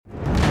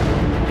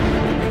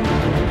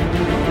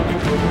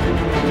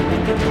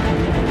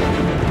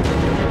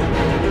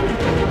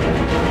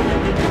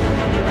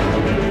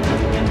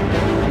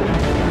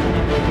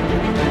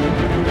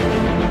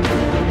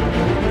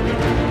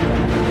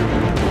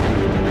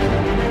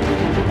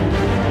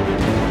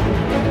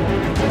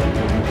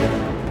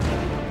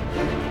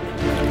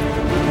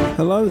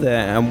Hello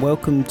there and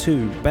welcome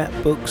to Bat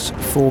Books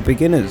for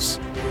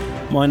Beginners.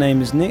 My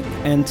name is Nick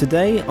and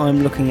today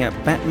I'm looking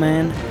at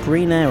Batman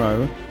Green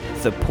Arrow,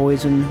 The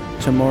Poison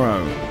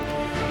Tomorrow,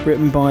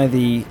 written by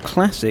the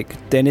classic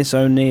Dennis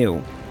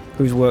O'Neil,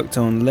 who's worked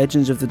on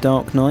Legends of the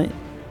Dark Knight.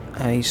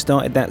 He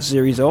started that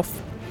series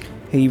off.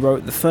 He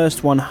wrote the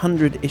first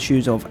 100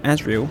 issues of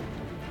Azrael,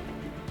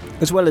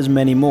 as well as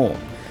many more.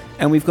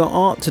 And we've got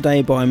art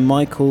today by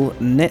Michael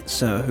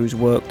Netzer, who's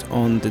worked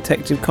on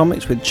Detective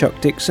Comics with Chuck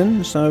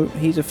Dixon, so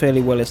he's a fairly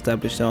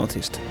well-established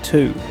artist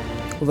too.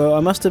 Although I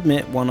must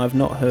admit, one I've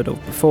not heard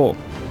of before.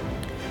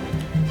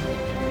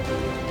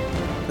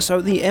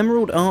 So the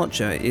Emerald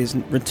Archer is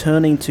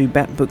returning to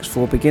Bat Books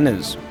for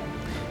Beginners.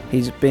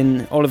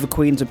 Oliver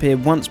Queen's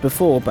appeared once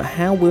before, but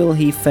how will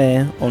he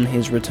fare on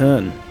his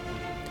return?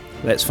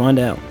 Let's find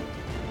out.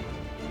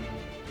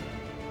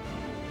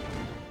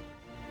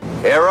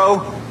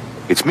 Arrow?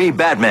 It's me,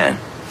 Batman.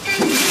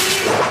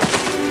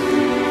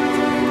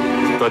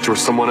 Thought you were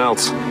someone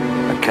else.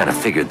 I kind of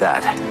figured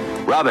that.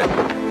 Robin,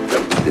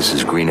 this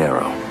is Green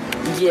Arrow.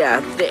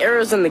 Yeah, the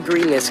arrows and the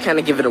greenness kind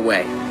of give it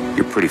away.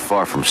 You're pretty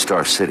far from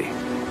Star City.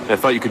 I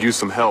thought you could use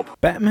some help.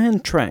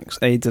 Batman tracks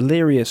a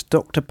delirious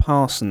Dr.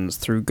 Parsons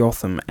through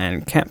Gotham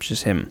and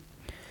captures him.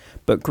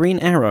 But Green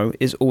Arrow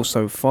is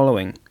also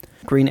following.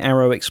 Green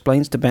Arrow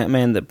explains to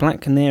Batman that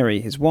Black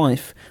Canary, his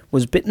wife,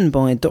 was bitten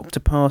by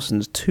Dr.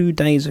 Parsons 2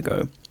 days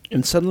ago,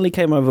 and suddenly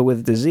came over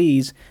with a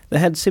disease that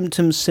had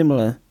symptoms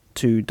similar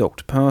to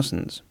Dr.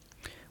 Parsons.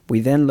 We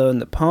then learn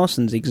that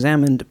Parsons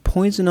examined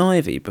Poison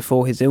Ivy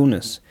before his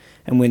illness,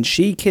 and when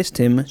she kissed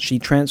him, she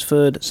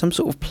transferred some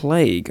sort of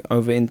plague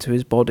over into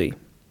his body.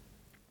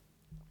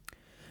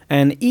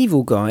 An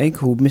evil guy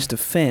called Mr.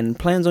 Fenn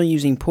plans on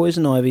using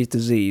Poison Ivy's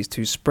disease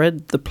to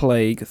spread the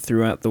plague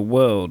throughout the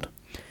world,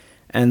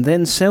 and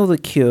then sell the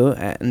cure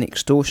at an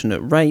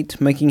extortionate rate,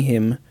 making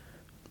him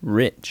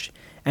rich.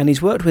 And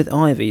he's worked with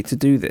Ivy to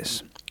do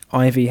this.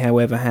 Ivy,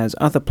 however, has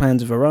other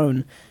plans of her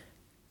own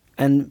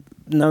and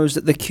knows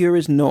that the cure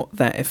is not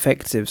that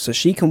effective, so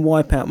she can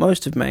wipe out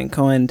most of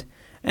mankind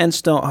and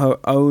start her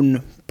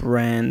own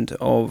brand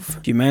of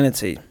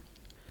humanity.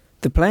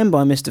 The plan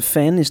by Mr.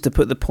 Fenn is to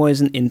put the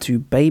poison into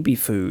baby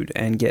food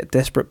and get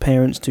desperate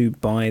parents to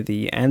buy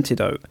the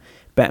antidote.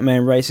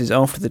 Batman races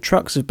after the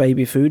trucks of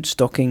baby food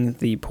stocking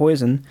the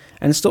poison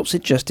and stops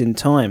it just in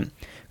time.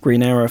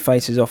 Green Arrow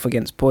faces off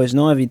against Poison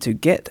Ivy to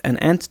get an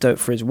antidote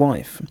for his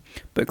wife,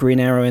 but Green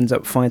Arrow ends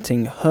up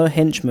fighting her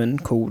henchman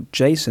called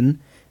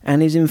Jason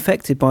and is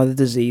infected by the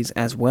disease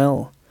as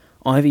well.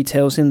 Ivy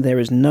tells him there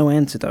is no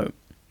antidote.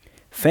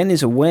 Fenn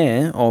is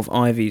aware of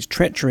Ivy's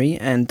treachery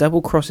and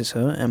double-crosses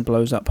her and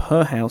blows up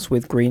her house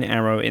with Green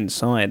Arrow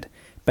inside.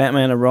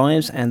 Batman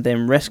arrives and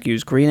then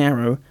rescues Green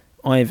Arrow,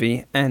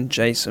 Ivy and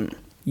Jason.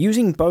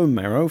 Using bone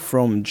marrow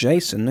from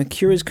Jason, a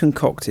cure is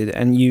concocted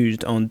and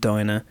used on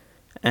Dinah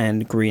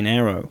and Green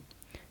Arrow.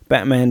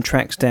 Batman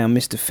tracks down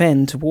Mr.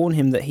 Fenn to warn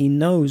him that he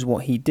knows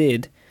what he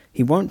did.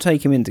 He won't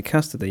take him into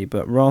custody,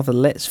 but rather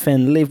lets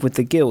Fenn live with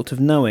the guilt of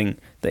knowing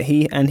that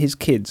he and his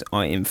kids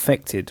are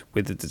infected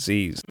with the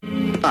disease.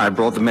 I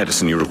brought the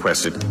medicine you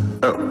requested.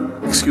 Oh,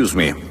 excuse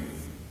me.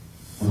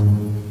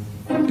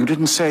 You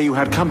didn't say you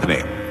had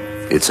company.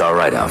 It's all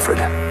right, Alfred.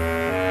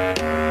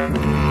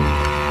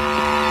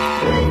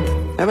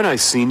 Haven't I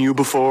seen you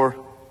before?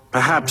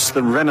 Perhaps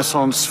the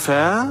Renaissance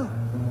Fair?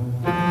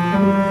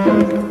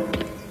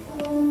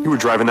 You were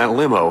driving that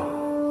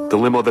limo. The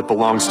limo that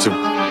belongs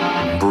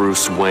to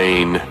Bruce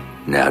Wayne.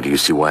 Now, do you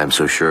see why I'm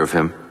so sure of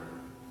him?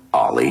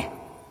 Ollie.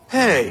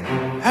 Hey,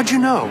 how'd you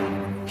know?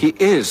 He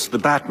is the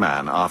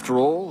Batman, after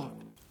all.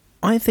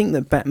 I think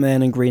that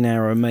Batman and Green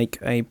Arrow make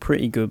a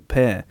pretty good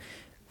pair.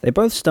 They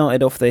both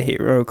started off their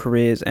hero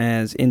careers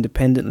as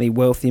independently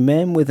wealthy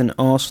men with an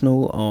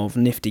arsenal of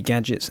nifty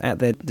gadgets at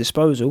their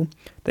disposal.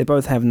 They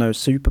both have no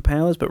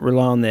superpowers but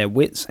rely on their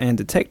wits and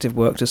detective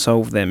work to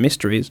solve their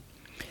mysteries.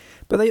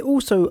 But they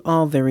also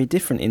are very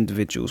different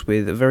individuals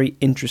with a very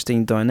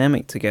interesting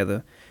dynamic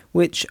together,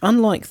 which,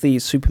 unlike the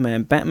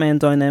Superman-Batman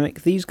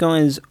dynamic, these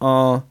guys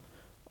are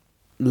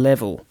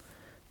level,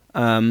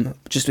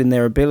 just in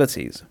their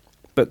abilities.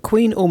 But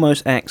Queen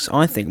almost acts,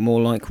 I think,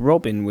 more like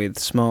Robin with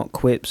smart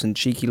quips and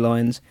cheeky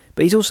lines,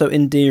 but he's also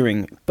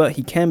endearing, but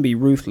he can be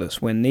ruthless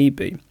when need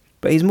be.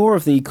 But he's more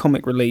of the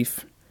comic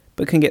relief,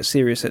 but can get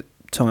serious at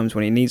times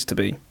when he needs to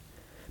be.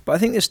 But I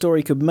think this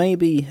story could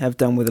maybe have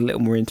done with a little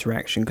more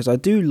interaction, because I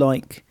do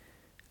like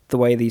the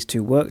way these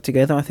two work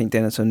together. I think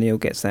Dennis O'Neil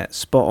gets that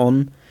spot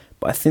on,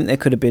 but I think there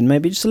could have been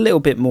maybe just a little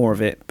bit more of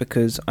it,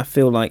 because I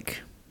feel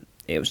like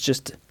it was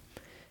just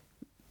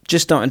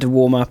starting to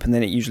warm up and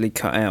then it usually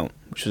cut out,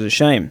 which was a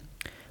shame.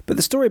 But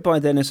the story by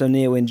Dennis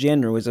O'Neil in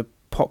general is a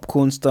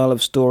popcorn style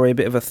of story, a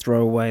bit of a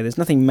throwaway. There's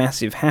nothing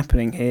massive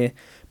happening here,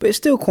 but it's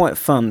still quite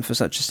fun for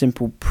such a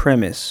simple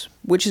premise,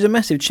 which is a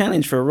massive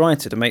challenge for a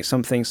writer to make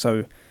something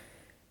so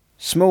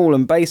small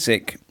and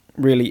basic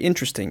really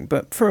interesting,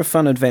 but for a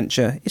fun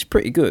adventure, it's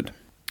pretty good.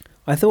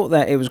 I thought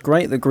that it was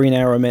great that Green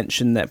Arrow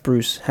mentioned that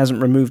Bruce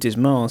hasn't removed his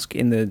mask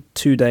in the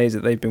 2 days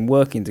that they've been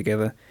working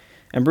together,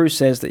 and Bruce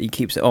says that he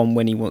keeps it on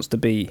when he wants to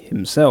be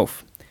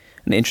himself.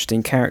 An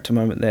interesting character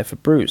moment there for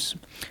Bruce.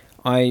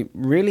 I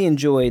really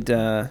enjoyed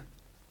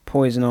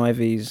Poison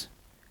Ivy's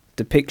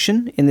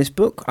depiction in this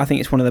book. I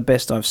think it's one of the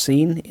best I've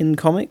seen in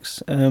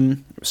comics.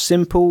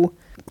 Simple,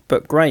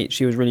 but great.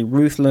 She was really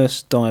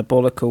ruthless,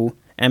 diabolical,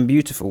 and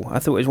beautiful. I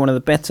thought it was one of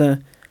the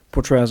better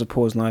portrayals of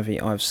Poison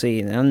Ivy I've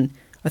seen, and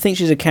I think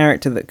she's a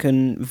character that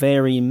can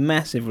vary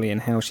massively in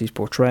how she's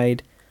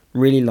portrayed.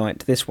 Really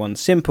liked this one.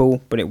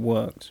 Simple, but it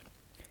worked.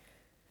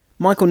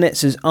 Michael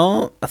Netz's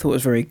art I thought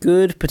was very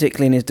good,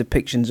 particularly in his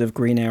depictions of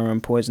Green Arrow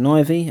and Poison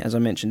Ivy, as I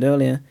mentioned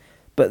earlier.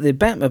 But the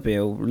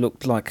Batmobile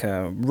looked like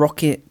a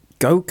rocket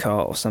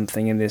go-kart or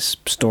something in this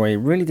story.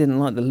 Really didn't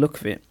like the look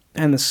of it.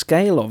 And the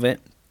scale of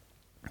it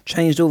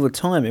changed all the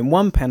time. In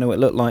one panel it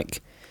looked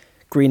like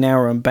Green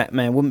Arrow and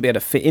Batman wouldn't be able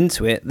to fit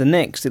into it. The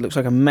next it looks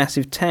like a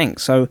massive tank.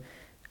 So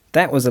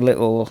that was a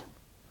little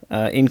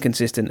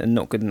inconsistent and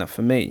not good enough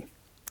for me.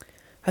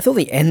 I thought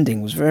the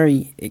ending was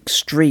very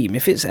extreme.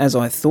 If it's as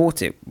I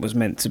thought it was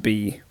meant to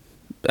be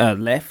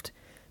left,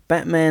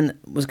 Batman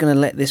was going to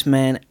let this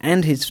man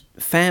and his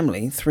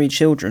family, 3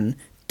 children,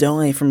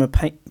 die from a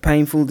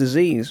painful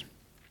disease.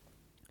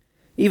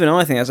 Even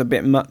I think that's a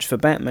bit much for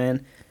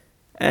Batman.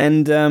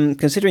 And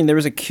considering there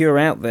is a cure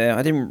out there,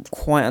 I didn't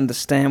quite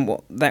understand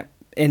what that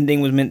ending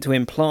was meant to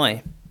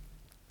imply.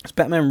 Is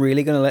Batman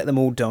really going to let them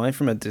all die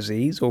from a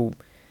disease? Or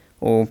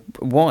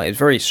why? It's a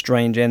very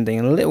strange ending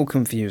and a little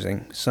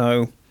confusing,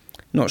 so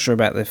not sure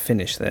about the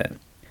finish there.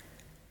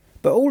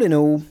 But all in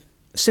all,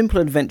 a simple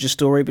adventure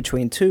story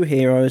between 2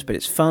 heroes, but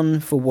it's fun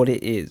for what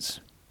it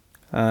is.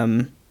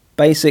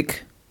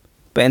 Basic,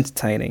 but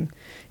entertaining.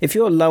 If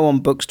you're low on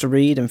books to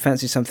read and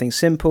fancy something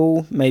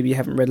simple, maybe you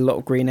haven't read a lot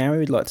of Green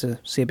Arrow, you'd like to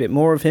see a bit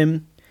more of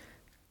him,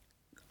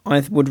 I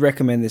would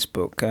recommend this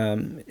book.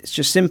 It's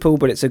just simple,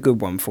 but it's a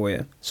good one for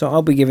you. So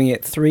I'll be giving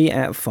it 3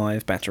 out of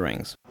 5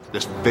 Batarangs.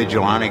 This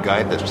vigilante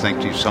guy that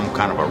thinks he's some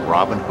kind of a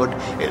Robin Hood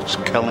is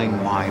killing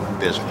my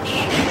business.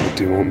 What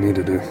do you want me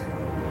to do?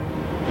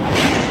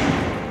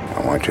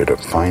 I want you to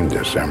find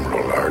this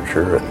Emerald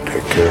Archer and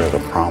take care of the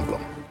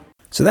problem.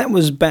 So that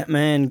was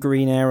Batman,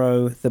 Green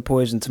Arrow, The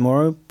Poison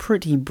Tomorrow.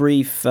 Pretty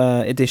brief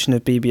edition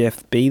of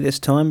BBFB this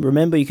time.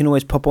 Remember, you can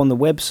always pop on the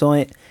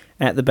website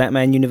at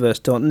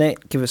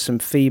thebatmanuniverse.net. Give us some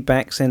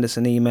feedback, send us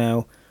an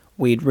email.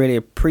 We'd really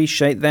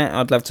appreciate that.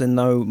 I'd love to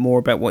know more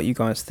about what you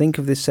guys think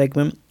of this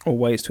segment or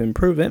ways to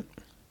improve it.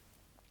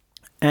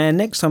 And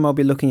next time I'll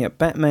be looking at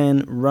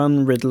Batman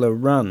Run, Riddler,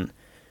 Run,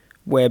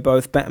 where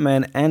both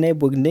Batman and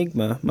Edward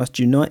Nygma must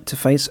unite to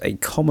face a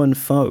common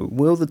foe.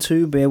 Will the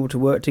two be able to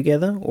work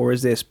together, or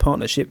is this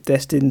partnership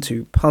destined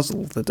to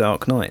puzzle the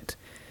Dark Knight?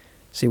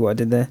 See what I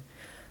did there?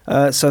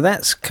 So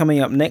that's coming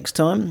up next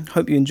time.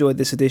 Hope you enjoyed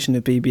this edition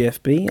of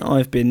BBFB.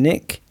 I've been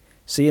Nick.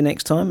 See you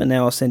next time, and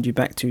now I'll send you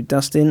back to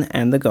Dustin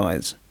and the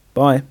guys.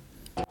 Bye.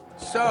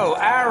 So,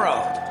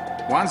 Arrow,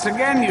 once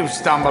again you've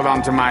stumbled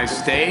onto my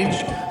stage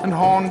and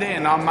honed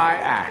in on my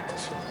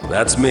act.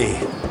 That's me.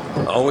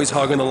 Always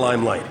hogging the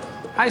limelight.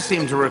 I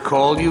seem to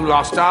recall you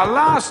lost our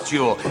last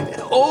duel.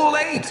 All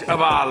 8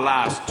 of our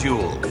last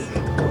duels.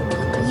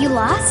 You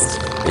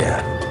lost?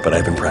 Yeah, but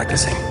I've been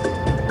practicing.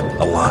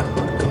 A lot.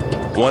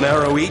 1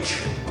 arrow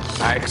each.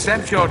 I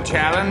accept your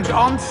challenge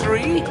on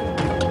 3.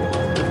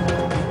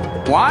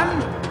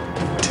 1,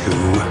 2,